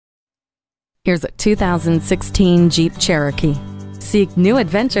Here's a 2016 Jeep Cherokee. Seek new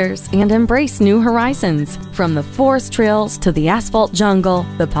adventures and embrace new horizons. From the forest trails to the asphalt jungle,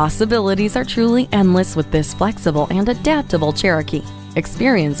 the possibilities are truly endless with this flexible and adaptable Cherokee.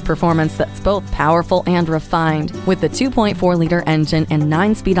 Experience performance that's both powerful and refined with the 2.4-liter engine and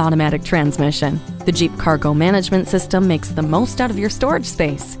 9-speed automatic transmission. The Jeep Cargo Management System makes the most out of your storage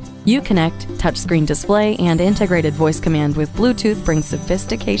space. Uconnect, touchscreen display, and integrated voice command with Bluetooth brings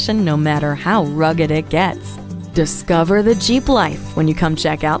sophistication no matter how rugged it gets. Discover the Jeep life when you come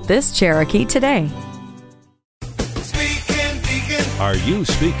check out this Cherokee today. Are you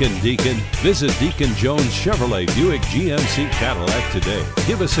speaking Deacon? Visit Deacon Jones Chevrolet Buick GMC Cadillac today.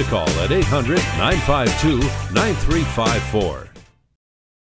 Give us a call at 800-952-9354.